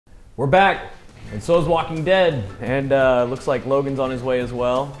We're back, and so is Walking Dead, and looks like Logan's on his way as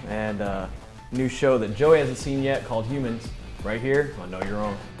well, and new show that Joey hasn't seen yet called Humans, right here on Know Your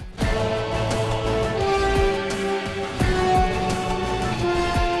Own.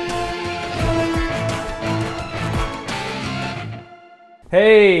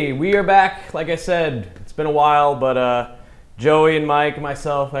 Hey, we are back. Like I said, it's been a while, but Joey and Mike and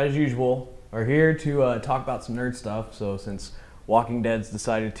myself, as usual, are here to talk about some nerd stuff. So since Walking Dead's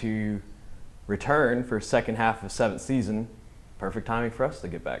decided to return for second half of 7th season, perfect timing for us to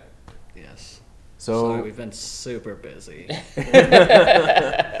get back. Yes. So sorry, we've been super busy. We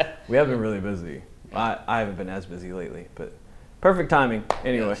have been really busy. I haven't been as busy lately, but perfect timing.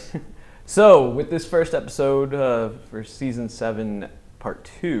 Anyway, yes. So with this first episode for season 7, part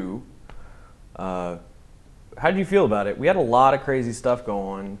 2, how did you feel about it? We had a lot of crazy stuff go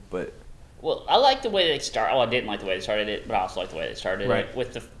on, but well, I like the way they started. Oh, I didn't like the way they started it, but I also like the way they started it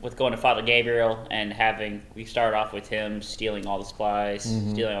with going to Father Gabriel and we started off with him stealing all the supplies,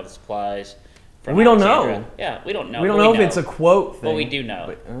 from we don't Alexandria. know. Yeah, we don't know. We don't know if it's a quote thing. But we do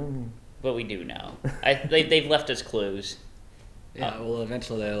know. But we do know. They've left us clues. Yeah, well,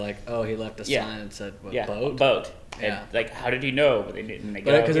 eventually they're like, oh, he left a sign and said, what, boat? Boat. Yeah. And, like, how did you know? But they didn't.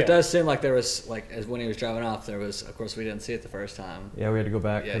 Because it does seem like there was, like, as when he was driving off, there was, of course, we didn't see it the first time. Yeah, we had to go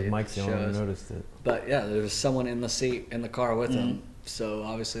back because Mike's the only one who noticed it. But, yeah, there was someone in the seat, in the car with him. So,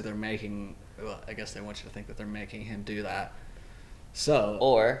 obviously, they're making, well, I guess they want you to think that they're making him do that. So.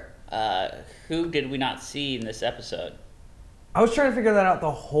 Or, who did we not see in this episode? I was trying to figure that out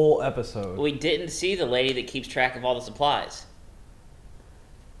the whole episode. We didn't see the lady that keeps track of all the supplies.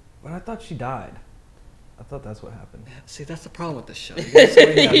 But I thought she died. I thought that's what happened. See, that's the problem with this show.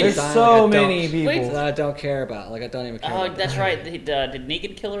 There's so many people that I don't care about. Like, I don't even care about that's right. Did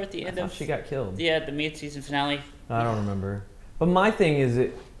Negan kill her at the end of? She got killed. Yeah, the mid-season finale. I don't remember. But my thing is,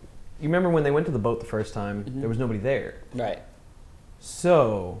 you remember when they went to the boat the first time, there was nobody there. Right.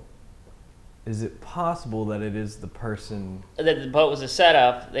 So, is it possible that it is the person that the boat was a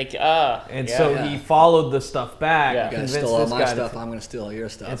setup? So he followed the stuff back. Yeah. You guys stole all my stuff. I'm going to steal all your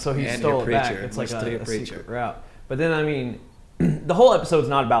stuff. And so he stole it back. It's like a secret route. But then, I mean, the whole episode's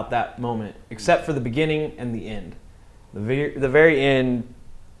not about that moment, except for the beginning and the end. The very end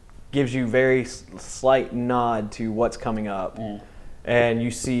gives you very slight nod to what's coming up. And you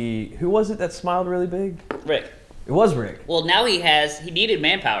see, who was it that smiled really big? Rick. It was Rick. Well, now he needed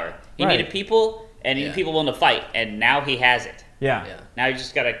manpower. He needed people, and he needed people willing to fight, and now he has it. Yeah. Now you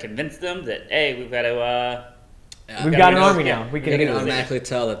just got to convince them that, hey, we've got to... we've got an army now. We can automatically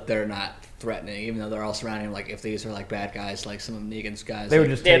tell that they're not threatening, even though they're all surrounding him. Like, if these are, like, bad guys, like some of Negan's guys... They would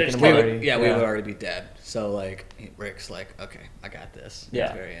just take them already. We would already be dead. So, like, Rick's like, okay, I got this. Yeah.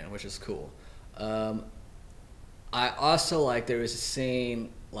 At the very end, which is cool. I also, like, there was a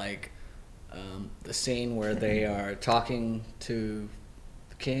scene, like... the scene where they are talking to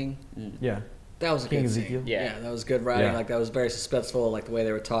the king. Yeah. That was a King good Ezekiel. scene. Yeah, that was good writing. Yeah. Like, that was very suspenseful, like the way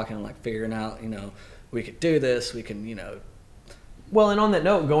they were talking, like figuring out, we could do this, we can, Well, and on that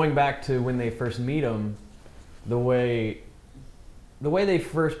note, going back to when they first meet him, the way they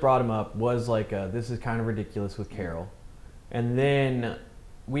first brought him up was like, this is kind of ridiculous with Carol. And then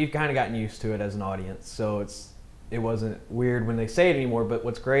we've kind of gotten used to it as an audience, so it wasn't weird when they say it anymore, but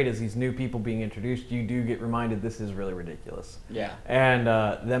what's great is these new people being introduced, you do get reminded this is really ridiculous. Yeah. And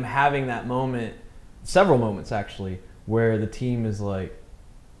them having that moment, several moments actually, where the team is like,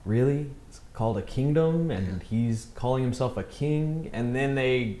 really? It's called a kingdom, and he's calling himself a king, and then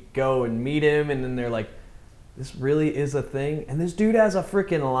they go and meet him, and then they're like, this really is a thing? And this dude has a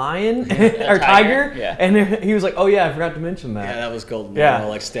freaking lion or tiger? Yeah. And he was like, oh yeah, I forgot to mention that. Yeah, that was golden. Yeah. They're all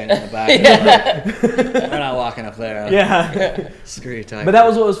like standing in the back. We're not walking up there. Yeah. Screw you, tiger. But that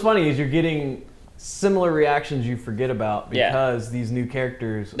was what was funny, is you're getting similar reactions you forget about because these new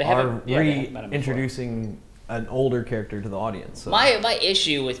characters are reintroducing an older character to the audience. So. My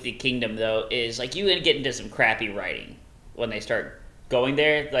issue with the kingdom, though, is like you get into some crappy writing when they start going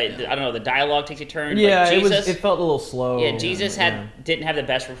there. Like I don't know, the dialogue takes a turn. Yeah, like Jesus, it felt a little slow. Yeah, Jesus didn't have the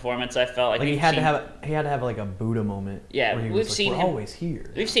best performance. I felt like he had to have like a Buddha moment. Yeah, where he we've was like, seen we're him always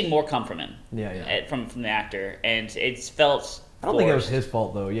here. We've seen more come from him. Yeah. From the actor, and it's felt. I don't think it was his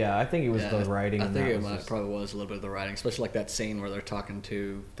fault though. Yeah, I think it was the writing. I think it probably was a little bit of the writing, especially like that scene where they're talking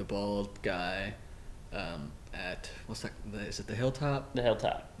to the bald guy at what's that? Is it the hilltop? The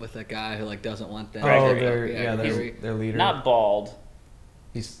hilltop with that guy who like doesn't want them. Oh, their leader. Not bald.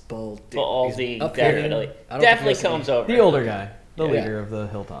 He's bald. Baldy. Definitely comes over. The older guy. The leader of the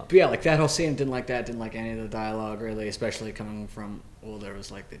hilltop. But yeah, like that whole scene, didn't like any of the dialogue really, especially coming from, well, there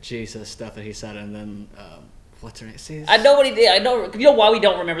was like the Jesus stuff that he said, and then what's her name? See, I know what he did. I know. You know why we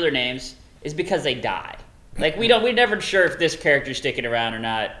don't remember their names is because they die. Like we're never sure if this character's sticking around or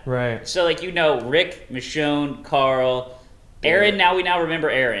not. Right. So like Rick, Michonne, Carl, Aaron. Now we remember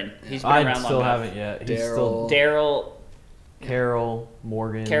Aaron. He's been around long enough. I still haven't yet. He's still Daryl, Carol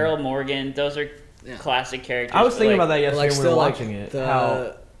Morgan. Those are classic characters. I was thinking about that yesterday when we were watching it.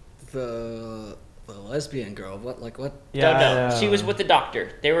 The lesbian girl. What? Yeah, she was with the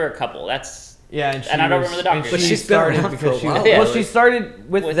doctor. They were a couple. That's and I don't remember the doctor. But she started because she started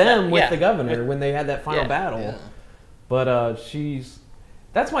with them with the governor when they had that final battle. Yeah. But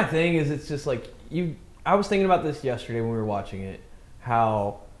that's my thing. Is it's just like I was thinking about this yesterday when we were watching it.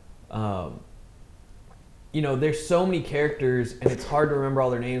 How there's so many characters and it's hard to remember all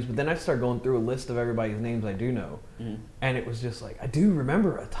their names, but then I start going through a list of everybody's names I do know. And it was just like, I do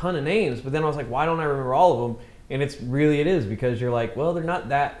remember a ton of names, but then I was like, why don't I remember all of them? And it is because you're like, well, they're not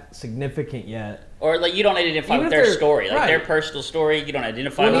that significant yet. Or like you don't identify with their story, like their personal story, you don't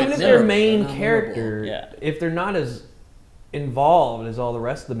identify with. Even if they're main character, if they're not as involved as all the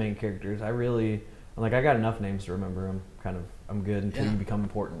rest of the main characters, I got enough names to remember them. I'm good until you become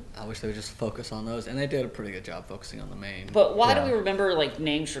important. I wish they would just focus on those, and they did a pretty good job focusing on the main. But why do we remember like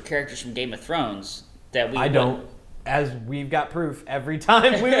names for characters from Game of Thrones that we? I don't. As we've got proof every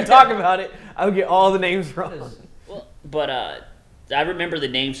time we would talk about it, I would get all the names wrong. Well, but I remember the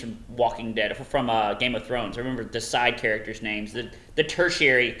names from Walking Dead, from Game of Thrones. I remember the side characters' names, the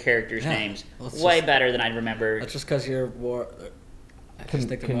tertiary characters' names, way better than I remember. That's just because you're more. I just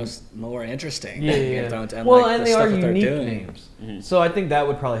think they're more interesting. Yeah. And they are unique names. So I think that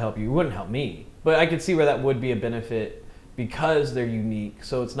would probably help you. It wouldn't help me, but I could see where that would be a benefit because they're unique.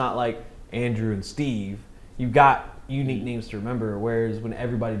 So it's not like Andrew and Steve. You've got unique names to remember, whereas when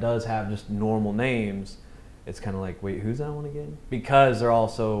everybody does have just normal names, it's kind of like, wait, who's that one again? Because they're all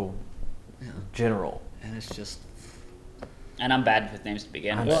so general. And it's just... And I'm bad with names to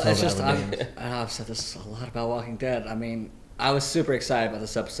begin with. Well, it's just... I've said this a lot about Walking Dead. I mean, I was super excited about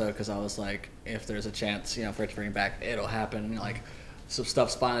this episode because I was like, if there's a chance, for it to bring back, it'll happen. Like, some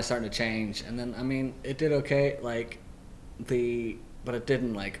stuff's finally starting to change. And then, I mean, it did okay. But it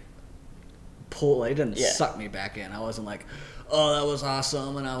didn't, it didn't suck me back in. I wasn't like, oh, that was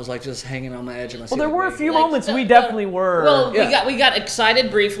awesome, and I was like just hanging on my edge of my seat. Well, there were a few moments we definitely were. Well, we got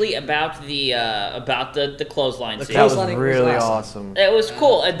excited briefly about the clothesline scene. That was really awesome. It was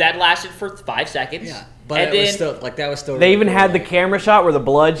cool, and that lasted for 5 seconds. Yeah, but it was still that was still. They really even had the camera shot where the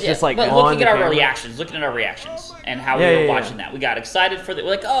blood's just like. But looking at our reactions, and how we were watching that, we got excited for we're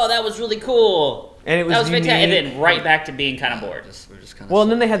like, oh, that was really cool. And it was fantastic, and then right back to being kind of bored. Well,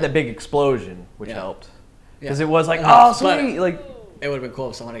 and then they had that big explosion, which helped. Because it was like, oh, sweet. It would have been cool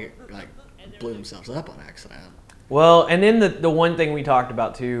if somebody blew themselves up on accident. Well, and then the one thing we talked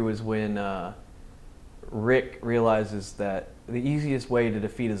about too was when Rick realizes that the easiest way to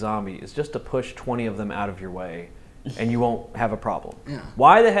defeat a zombie is just to push 20 of them out of your way, and you won't have a problem. Yeah.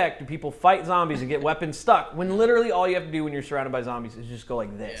 Why the heck do people fight zombies and get weapons stuck when literally all you have to do when you're surrounded by zombies is just go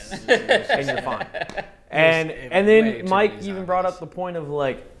like this, and you're fine. And then Mike even brought up the point of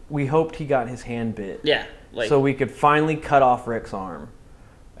we hoped he got his hand bit. Yeah. So we could finally cut off Rick's arm.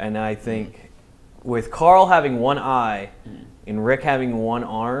 And I think with Carl having one eye and Rick having one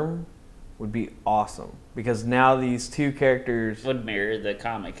arm would be awesome. Because now these two characters... would mirror the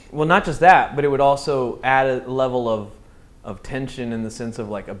comic. Well, not just that, but it would also add a level of tension in the sense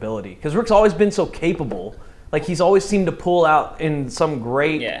of ability. Because Rick's always been so capable. He's always seemed to pull out in some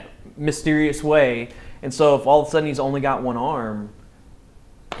great, mysterious way. And so if all of a sudden he's only got one arm...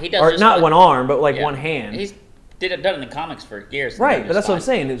 He does one arm, but one hand. He's done it in the comics for years. Right, but that's what I'm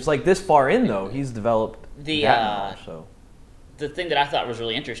saying. It's this far in though, he's developed that knowledge, so. The thing that I thought was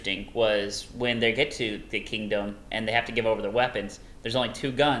really interesting was when they get to the kingdom and they have to give over their weapons. There's only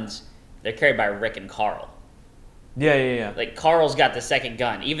 2 guns. They're carried by Rick and Carl. Yeah. Carl's got the second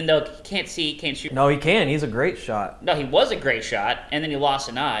gun, even though he can't see, he can't shoot. No, he can. He's a great shot. No, he was a great shot, and then he lost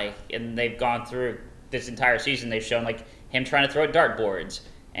an eye. And they've gone through this entire season. They've shown him trying to throw at dartboards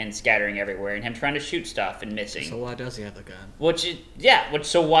and scattering everywhere, and him trying to shoot stuff and missing. So why does he have the gun?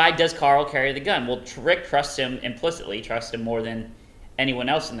 So why does Carl carry the gun? Well, Rick trusts him implicitly, trusts him more than anyone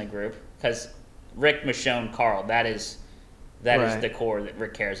else in the group, because Rick, Michonne, Carl, that is the core that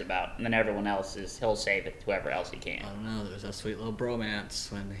Rick cares about, and then everyone else he'll save it to whoever else he can. I don't know. There's that sweet little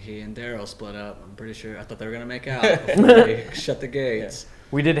bromance when he and Daryl split up. I'm pretty sure. I thought they were gonna make out before they shut the gates. Yeah.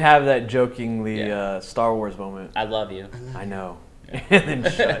 We did have that jokingly Star Wars moment. I love you. I know. And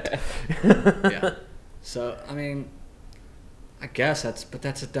then shut. Yeah. So I mean, I guess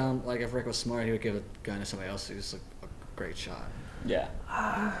that's a dumb. If Rick was smart, he would give a gun to somebody else who's a great shot. Yeah.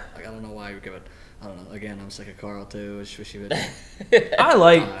 I don't know why he would give it. I don't know. Again, I'm sick of Carl too. I wish he would.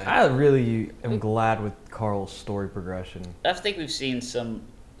 I really am glad with Carl's story progression. I think we've seen some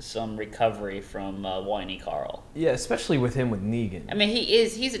recovery from whiny Carl. Yeah, especially with him with Negan. I mean,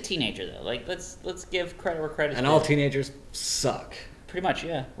 he's a teenager though. Like let's give credit where credit's And due. all teenagers suck. Pretty much,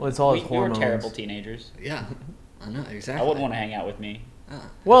 yeah. Well, it's all his we were hormones. terrible teenagers. Yeah, I know exactly. I wouldn't want to hang out with me.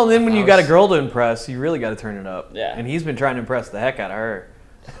 Well, and then when you got a girl to impress, you really got to turn it up. Yeah. And he's been trying to impress the heck out of her.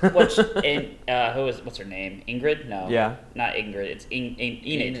 What's her name? Ingrid? No. Yeah. Not Ingrid. It's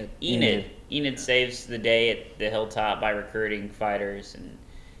Enid. Enid saves the day at the hilltop by recruiting fighters, and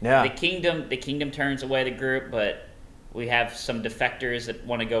Yeah. the kingdom turns away the group, but we have some defectors that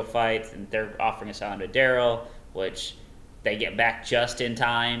want to go fight, and they're offering asylum to Daryl, which they get back just in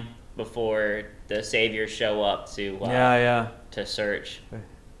time before the saviors show up to to search.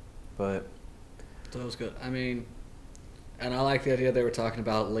 But So it was good. I mean, and I like the idea they were talking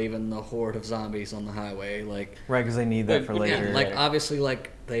about leaving the horde of zombies on the highway, like right, because they need that for later. yeah, like obviously,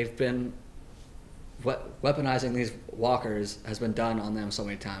 like they've been weaponizing these walkers has been done on them so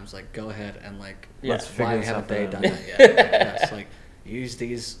many times. Like, go ahead and like, Let's figure why this haven't out they for done them. that yet? Yes, like use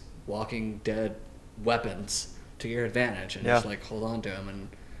these Walking Dead weapons to your advantage and just like hold on to them. And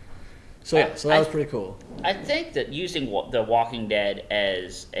so yeah, so that was pretty cool. I think that using the Walking Dead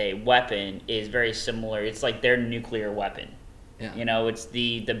as a weapon is very similar. It's like their nuclear weapon. Yeah. You know, it's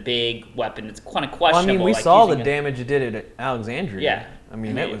the big weapon. It's kind of questionable. Well, I mean, we like saw the using damage it did at Alexandria. Yeah. I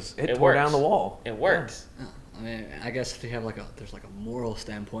mean, it tore works. down the wall. It works. Yeah. I mean, I guess if you have there's like a moral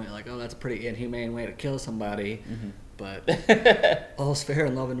standpoint, like, oh, that's a pretty inhumane way to kill somebody, but all's fair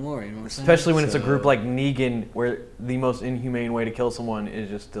in love and war, you know what I'm saying? Especially when it's a group like Negan, where the most inhumane way to kill someone is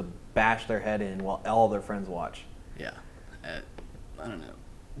just to bash their head in while all their friends watch. Yeah. I don't know.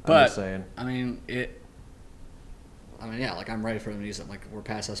 I'm But, just saying. I mean, yeah, like, I'm ready for them to use it. Like, we're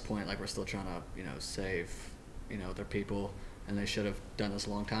past this point, like, we're still trying to, save, their people. And they should have done this a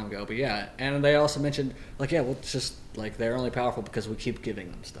long time ago. But yeah, and they also mentioned, like, yeah, well, it's just, like, they're only powerful because we keep giving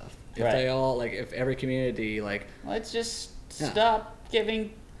them stuff. If Right. they all, like, if every community, like... Let's just Yeah. stop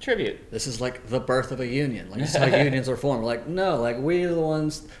giving tribute. This is, like, the birth of a union. Like, this is how unions are formed. We're like, no, like, we're the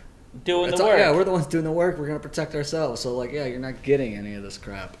ones... Doing the work. Yeah, we're the ones doing the work. We're going to protect ourselves. So, like, yeah, you're not getting any of this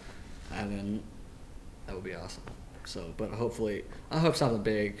crap. And then that would be awesome. So, but hopefully... I hope something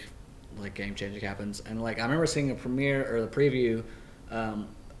big... like game changing happens. And like I remember seeing a premiere or the preview,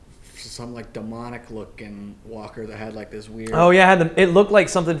 some like demonic looking walker that had like this weird Oh yeah, it looked like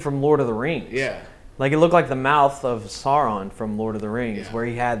something from Lord of the Rings. yeah Like it looked like the mouth of Sauron from Lord of the Rings, Yeah. where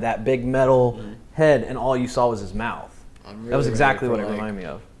he had that big metal head and all you saw was his mouth. I'm really That was exactly ready what for, it like, reminded me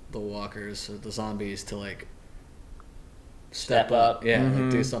of. the walkers or the zombies to like Step up. yeah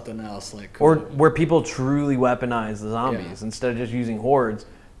like, do something else like cool. Or where people truly weaponize the zombies Yeah. instead of just using hordes.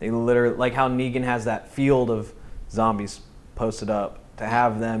 They literally, like how Negan has that field of zombies posted up, to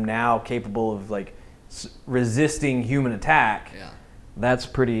have them now capable of like resisting human attack. yeah That's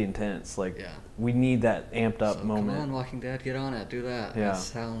pretty intense. Like Yeah. we need that amped up so moment. come on Walking Dead, get on it, do that. Yeah. That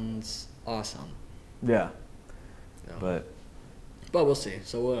sounds awesome. Yeah. Yeah. But we'll see.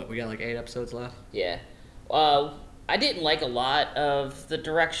 So what, we got like 8 episodes left. Yeah. I didn't like a lot of the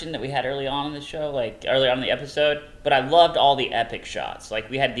direction that we had early on in the show, like early on in the episode, but I loved all the epic shots. Like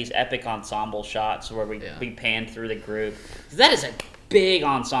we had these epic ensemble shots where we panned through the group. That is a big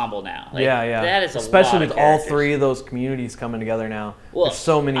ensemble now. Like, yeah. That is especially lot with of all characters. 3 of those communities coming together now. Well, There's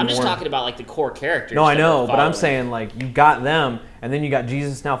so many I'm more. just talking about like the core characters. No, I that know, we're but I'm following. saying like you got them, and then you got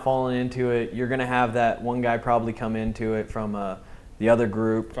Jesus now falling into it. You're gonna have that one guy probably come into it from the other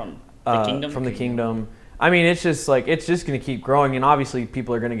group From the kingdom? From the kingdom. I mean, it's just gonna keep growing, and obviously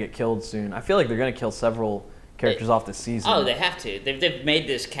people are gonna get killed soon. I feel like they're gonna kill several characters off this season. Oh, they have to. They've made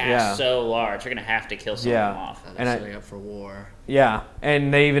this cast Yeah. so large. They're gonna have to kill some of them off. And And they're I- setting up for war. Yeah,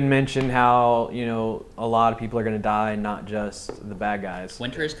 and they even mentioned how a lot of people are gonna die, not just the bad guys.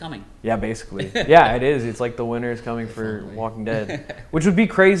 Winter is coming. Yeah, basically. Yeah, it is. It's like the winter is coming for Finally. Walking Dead, which would be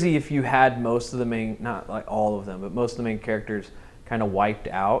crazy if you had most of the main, not like all of them, but most of the main characters kind of wiped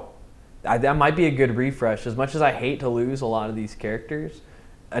out. That might be a good refresh. As much as I hate to lose a lot of these characters,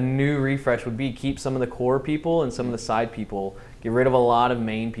 a new refresh would be keep some of the core people and some of the side people, get rid of a lot of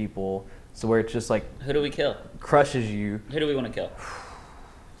main people, so where it's just like Who do we kill? crushes you. Who do we want to kill?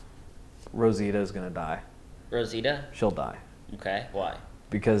 Rosita's gonna die. Rosita? She'll die. Okay, why?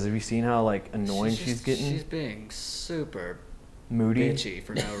 Because have you seen how like annoying she's getting? She's being super Moody. bitchy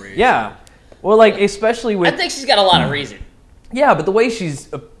for no reason. Yeah. Well, like especially with I think she's got a lot of reason. yeah, but the way she's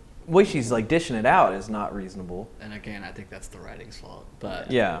like dishing it out is not reasonable. And again, I think that's the writing's fault.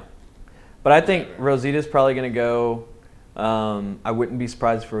 But Yeah. But I think Whatever. Rosita's probably gonna go. I wouldn't be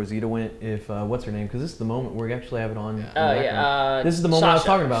surprised if Rosita went. If what's her name? Because this is the moment where we actually have it on. This is the moment I was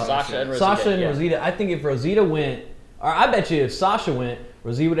talking about. Sasha and Rosita. I think if Rosita went, or I bet you if Sasha went,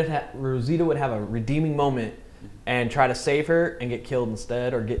 Rosita would have a redeeming moment and try to save her and get killed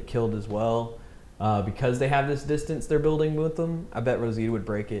instead, or get killed as well. Because they have this distance they're building with them, I bet Rosita would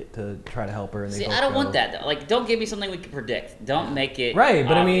break it to try to help her. And I don't want that though. Like, don't give me something we can predict. Don't make it right.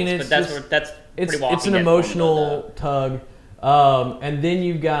 But obvious. I mean, it's an emotional tug. And then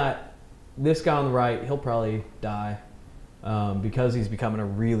you've got this guy on the right. He'll probably die because he's becoming a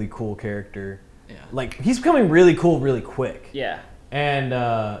really cool character. Yeah. Like, he's becoming really cool really quick. Yeah. And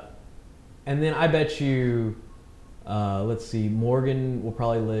then I bet you. Let's see. Morgan will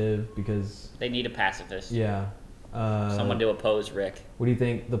probably live because they need a pacifist. Yeah. Someone to oppose Rick. What do you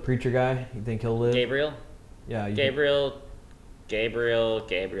think? The preacher guy? You think he'll live? Gabriel. Yeah. Gabriel.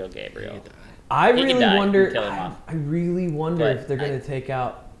 I really wonder. I really wonder if they're going to take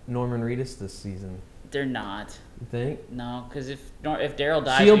out Norman Reedus this season. They're not. You think? No, because if Daryl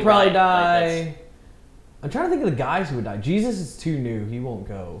dies, she'll probably die. I'm trying to think of the guys who would die. Jesus is too new. He won't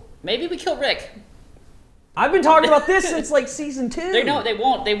go. Maybe we kill Rick. I've been talking about this since like season 2. They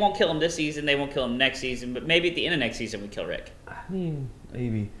won't kill him this season. They won't kill him next season. But maybe at the end of next season we kill Rick. I mean,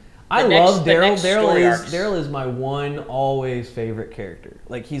 maybe. I love Daryl. Daryl is my one always favorite character.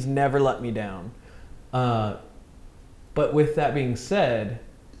 Like, he's never let me down. But with that being said,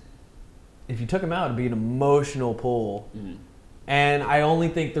 if you took him out, it'd be an emotional pull. Mm-hmm. And I only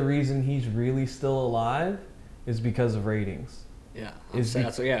think the reason he's really still alive is because of ratings. Yeah.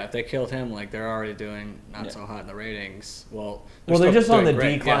 If they killed him, like, they're already doing not so hot in the ratings. Well, they're just on the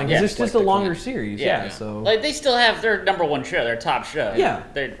decline because it's just a longer series. Yeah. So like, they still have their number one show, their top show. Yeah.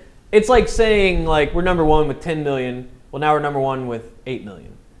 It's like saying, like, we're number one with 10 million. Well, now we're number one with 8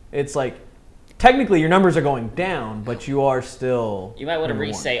 million. It's like, technically your numbers are going down, but you are still. You might want to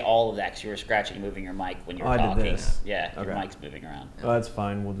re-say all of that because you were scratching and moving your mic when you were talking. I did this. Yeah, okay. Your mic's moving around. Oh, that's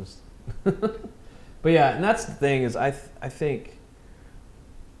fine. We'll just. But yeah, and that's the thing is I think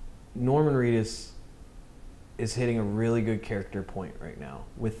Norman Reedus is hitting a really good character point right now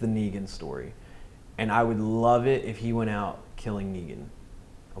with the Negan story. And I would love it if he went out killing Negan.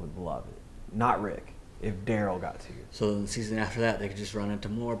 I would love it. Not Rick. If Daryl got to. So the season after that, they could just run into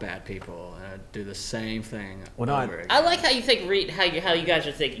more bad people and do the same thing over again. I like how you think how you guys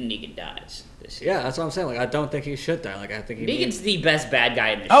are thinking Negan dies this year. Yeah, that's what I'm saying. Like, I don't think he should die. Like, I think Negan's the best bad guy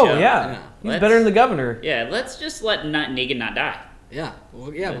in the show. Oh yeah. He's better than the governor. Yeah, let's just let Negan not die. Yeah,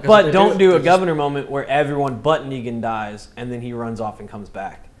 well, yeah. But don't do a governor moment where everyone but Negan dies and then he runs off and comes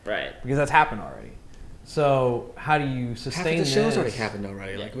back. Right. Because that's happened already. So how do you sustain this? The show's already happened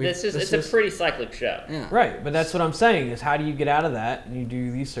already. Yeah, like it's a pretty cyclic show. Yeah. Right, but that's what I'm saying is how do you get out of that and you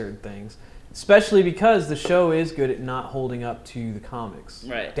do these certain things, especially because the show is good at not holding up to the comics.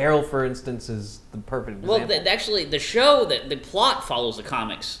 Right. Daryl, for instance, is the perfect example. Well, actually, the show the plot follows the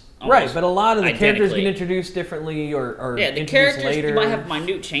comics. Right, but a lot of the characters get introduced differently or the characters later. You might have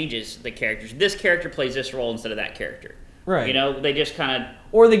minute changes. The characters. This character plays this role instead of that character. Right. You know, they just kind of...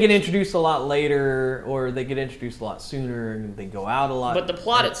 Or they get introduced a lot later, or they get introduced a lot sooner, and they go out a lot But the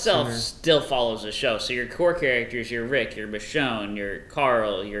plot itself sooner. still follows the show. So your core characters, your Rick, your Michonne, your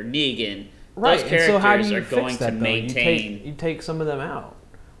Carl, your Negan, right. those characters so how do you are going to maintain... You take some of them out.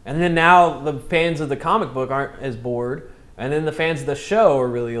 And then now the fans of the comic book aren't as bored, and then the fans of the show are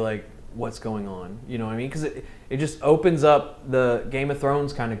really like, what's going on? You know what I mean? Because it just opens up the Game of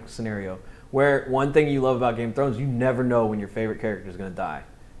Thrones kind of scenario. Where one thing you love about Game of Thrones, you never know when your favorite character is going to die.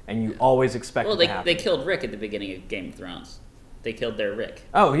 And you always expect it to happen. They killed Rick at the beginning of Game of Thrones. They killed their Rick.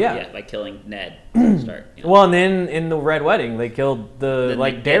 Oh, yeah. Yeah, by killing Ned at the start. You know? Well, and then in the Red Wedding, they killed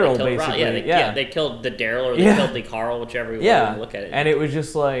Daryl, basically. They killed the Daryl or they killed the Carl, whichever way you want to look at it. And it was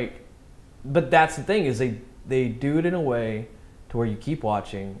just like... But that's the thing, is they do it in a way to where you keep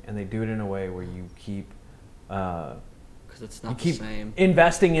watching, and they do it in a way where you keep... it's not the same.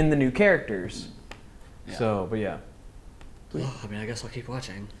 Investing in the new characters. Yeah. So, but yeah. Well, I mean, I guess I'll keep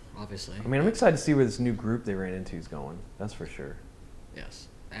watching, obviously. I mean, I'm excited to see where this new group they ran into is going. That's for sure. Yes.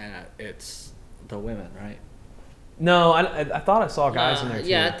 And it's the women, right? No, I thought I saw guys in there too.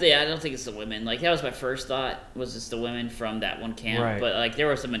 Yeah, I don't think it's the women. Like, that was my first thought, was it's the women from that one camp. Right. But, like, there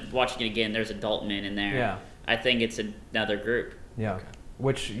were some, watching it again, there's adult men in there. Yeah. I think it's another group. Yeah. Okay.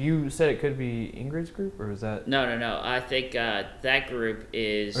 Which you said it could be Ingrid's group, or is that? No. I think that group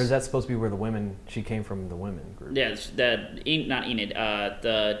is. Or is that supposed to be where she came from, the women group? Yeah, not Enid.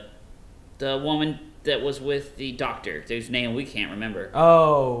 The woman that was with the doctor, whose name we can't remember.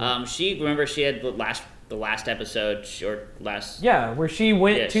 Oh. She had the last the last episode or last. Yeah, where she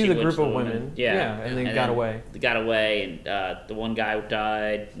went to she the went group to of the women. Yeah, and then got away. They got away, and the one guy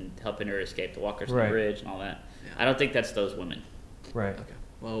died, and helping her escape the walkers from the bridge and all that. Yeah. I don't think that's those women. Right. Okay.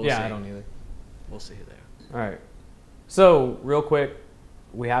 Well, we'll see. I don't either. We'll see who they are. All right. So, real quick,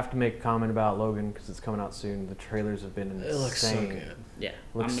 we have to make a comment about Logan because it's coming out soon. The trailers have been insane. It looks so good. Yeah.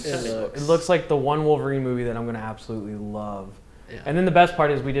 It looks like the one Wolverine movie that I'm going to absolutely love. Yeah. And then the best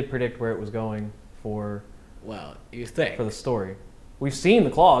part is we did predict where it was going for. Well, you think for the story. We've seen the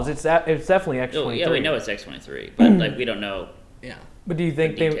claws. It's definitely X-23. Yeah, we know it's X-23, but like we don't know. Yeah. But do you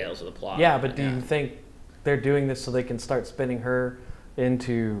think the details of the plot? Yeah, but do you think they're doing this so they can start spinning her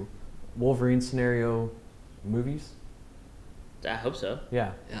into Wolverine scenario movies? I hope so.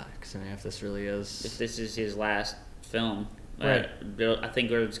 Yeah. Yeah, because I mean, if this really is, if this is his last film, right? I think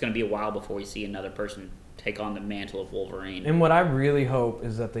it's going to be a while before we see another person take on the mantle of Wolverine. And what I really hope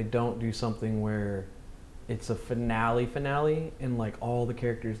is that they don't do something where it's a finale and like all the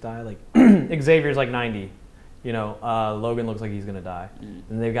characters die. Like Xavier's like 90, you know. Logan looks like he's gonna die,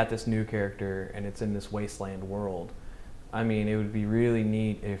 and they've got this new character, and it's in this wasteland world. I mean, it would be really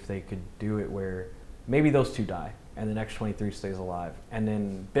neat if they could do it where maybe those two die, and then X-23 stays alive, and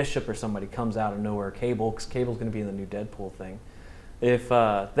then Bishop or somebody comes out of nowhere. Cable's gonna be in the new Deadpool thing. If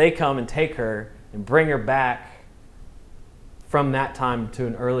they come and take her and bring her back from that time to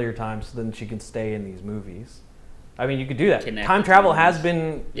an earlier time so then she can stay in these movies. I mean, you could do that. Time travel has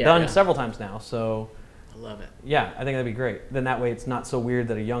been done several times now, so... I love it. Yeah, I think that'd be great. Then that way it's not so weird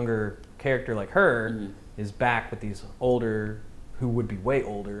that a younger character like her is back with these older, who would be way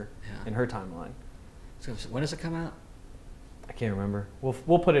older in her timeline. So when does it come out? I can't remember.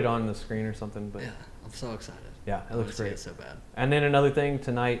 We'll put it on the screen or something. But yeah, I'm so excited. Yeah, it looks great. It's so bad. And then another thing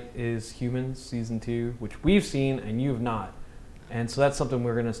tonight is Humans season 2, which we've seen and you've not. And so that's something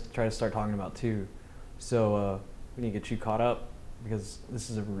we're going to try to start talking about too. So we need to get you caught up because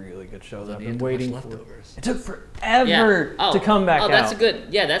this is a really good show that I've been waiting for. It took forever to come back out. That's good.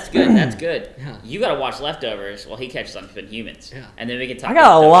 Yeah, that's good. That's good. Yeah. You got to watch Leftovers while he catches on to Humans. Yeah. And then we can talk I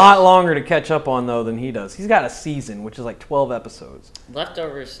got a lot longer to catch up on though than he does. He's got a season, which is like 12 episodes.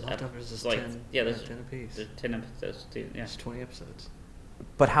 Leftovers is like 10. Yeah, there's 10 apiece. There's 10 episodes too. Yeah. There's 20 episodes.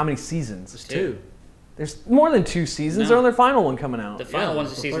 But how many seasons? There's 2. There's more than 2 seasons. They're on their final one coming out. The final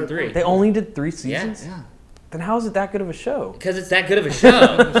one's season 3. They only did 3 seasons? Yeah. Then how is it that good of a show? Because it's that good of a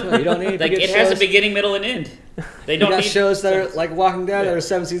show. You don't need like it has a beginning, middle, and end. They don't need shows that are like Walking Dead that are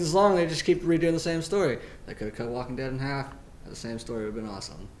 7 seasons long. They just keep redoing the same story. They could have cut Walking Dead in half. The same story would have been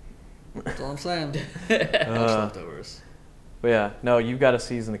awesome. That's all I'm saying. Watch Leftovers. But yeah, no, you've got a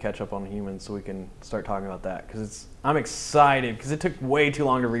season to catch up on Humans, so we can start talking about that because I'm excited because it took way too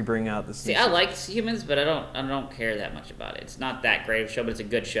long to bring out this. See, I like Humans, but I don't care that much about it. It's not that great of a show, but it's a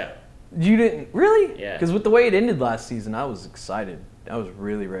good show. You didn't really? Yeah. Because with the way it ended last season, I was excited. I was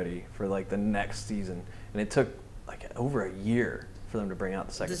really ready for like the next season, and it took like over a year for them to bring out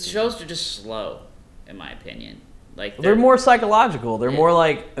the second. The season. shows are just slow, in my opinion. Like they're more psychological. They're more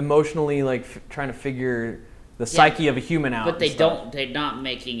like emotionally like trying to figure the psyche of a human out. But they don't. They're not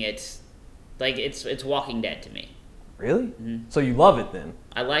making it like it's Walking Dead to me. Really? Mm-hmm. So you love it then?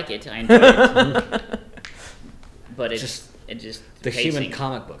 I like it. I enjoy it. But it's just the pacing. human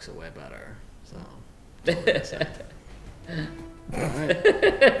comic books are way better. So. All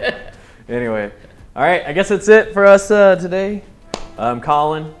right. Anyway, all right. I guess that's it for us today. I'm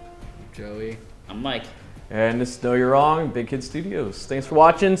Colin. Joey. I'm Mike. And this is Know You're Wrong, Big Kid Studios. Thanks for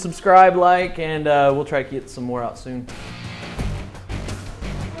watching. Subscribe, like, and we'll try to get some more out soon.